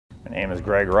My name is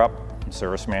Greg Rupp. I'm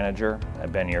service manager.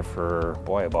 I've been here for,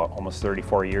 about almost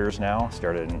 34 years now.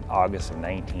 Started in August of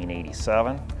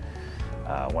 1987.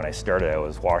 When I started, I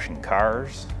was washing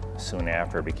cars. Soon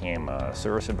after, I became a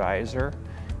service advisor.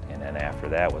 And then after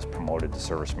that, was promoted to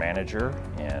service manager.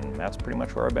 And that's pretty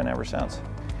much where I've been ever since.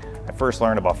 I first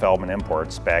learned about Feldmann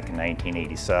Imports back in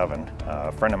 1987.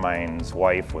 A friend of mine's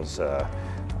wife was,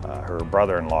 her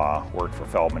brother-in-law worked for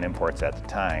Feldmann Imports at the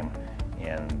time.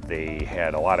 And they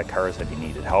had a lot of cars that he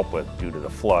needed help with due to the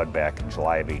flood back in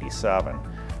July of '87.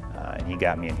 And he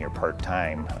got me in here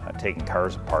part-time, taking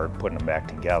cars apart, putting them back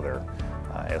together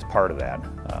as part of that,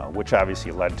 which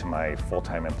obviously led to my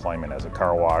full-time employment as a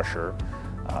car washer.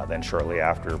 Then shortly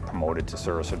after, promoted to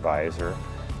service advisor.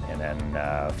 And then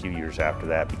a few years after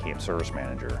that, became service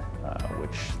manager,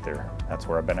 that's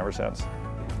where I've been ever since.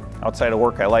 Outside of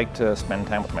work, I like to spend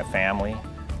time with my family,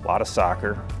 a lot of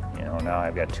soccer. You know, now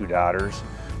I've got two daughters.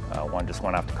 One just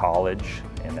went off to college,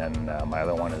 and then my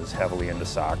other one is heavily into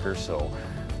soccer. So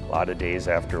a lot of days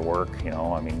after work,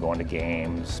 going to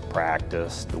games,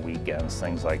 practice, the weekends,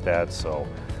 things like that. So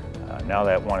now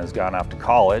that one has gone off to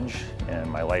college, and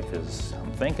my life is,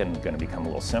 I'm thinking, going to become a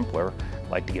little simpler. I'd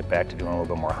like to get back to doing a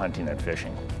little bit more hunting and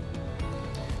fishing.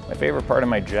 My favorite part of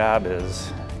my job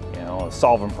is,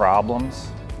 solving problems,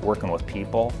 working with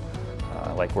people.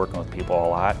 I like working with people a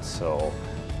lot, so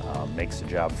makes the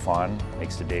job fun,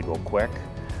 makes the day go quick,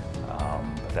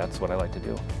 but that's what I like to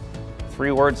do.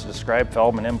 3 words to describe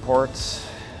Feldmann Imports: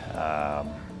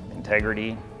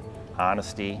 integrity,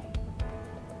 honesty,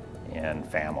 and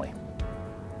family.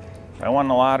 If I won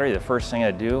the lottery, the first thing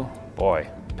I'd do,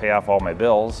 pay off all my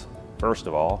bills, first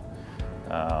of all.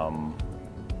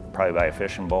 Probably buy a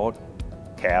fishing boat,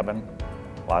 cabin,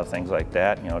 a lot of things like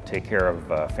that. Take care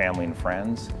of family and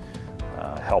friends,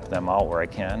 help them out where I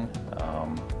can.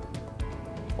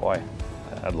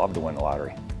 I'd love to win the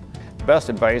lottery. The best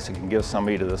advice I can give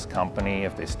somebody to this company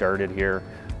if they started here,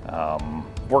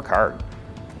 work hard.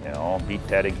 Be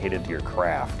dedicated to your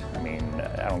craft.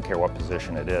 I don't care what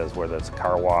position it is, whether it's a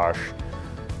car wash,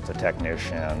 it's a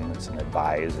technician, it's an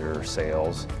advisor,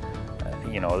 sales.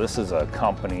 This is a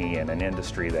company and an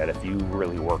industry that if you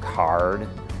really work hard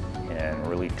and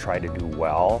really try to do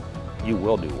well, you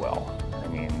will do well.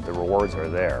 The rewards are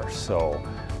there. So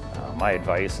my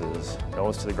advice is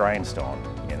nose to the grindstone.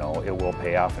 It will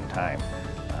pay off in time.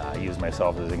 I use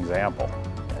myself as an example.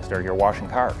 I started here washing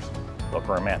cars. Look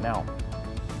where I'm at now.